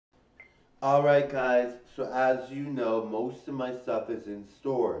Alright guys, so as you know, most of my stuff is in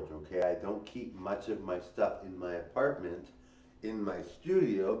storage, okay? I don't keep much of my stuff in my apartment, in my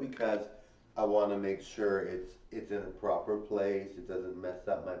studio, because I want to make sure it's in a proper place, it doesn't mess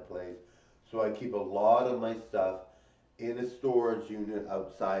up my place. So I keep a lot of my stuff in a storage unit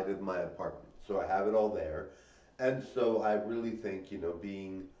outside of my apartment. So I have it all there. And so I really think,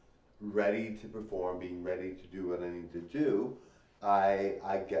 being ready to perform, being ready to do what I need to do,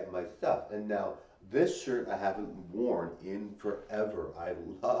 I get my stuff. And now this shirt I haven't worn in forever. I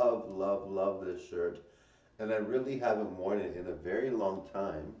love, love, love this shirt, and I really haven't worn it in a very long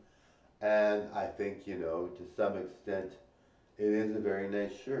time. And I think, to some extent, it is a very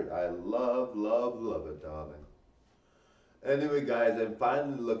nice shirt. I love, love, love it, darling. Anyway, guys, I'm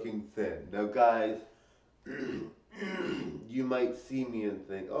finally looking thin. Now, guys, you might see me and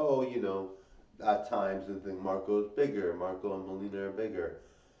think, oh, at times and think Marco's bigger, Marco and Melina are bigger.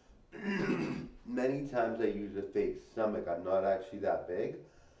 Many times I use a fake stomach. I'm not actually that big.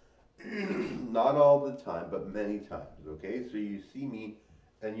 Not all the time, but many times, okay? So you see me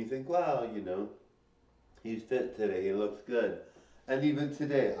and you think, wow, he's fit today, he looks good. And even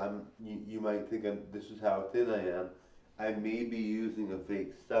today, you might think this is how thin I am. I may be using a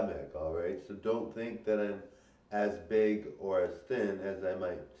fake stomach, all right? So don't think that I'm as big or as thin as I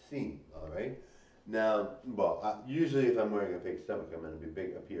might seem, all right? Now, well, usually if I'm wearing a fake stomach, I'm going to be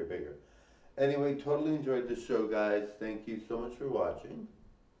big, appear bigger. Anyway, totally enjoyed the show, guys. Thank you so much for watching.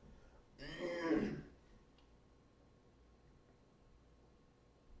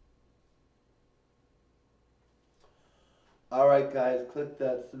 All right, guys, click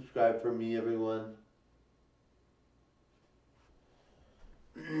that subscribe for me, everyone.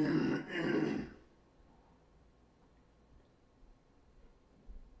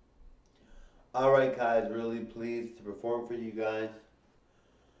 All right, guys, really pleased to perform for you guys.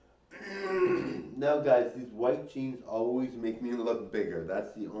 Now, guys, these white jeans always make me look bigger.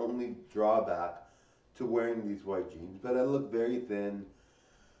 That's the only drawback to wearing these white jeans. But I look very thin.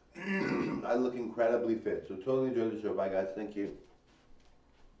 I look incredibly fit. So totally enjoy the show. Bye, guys. Thank you.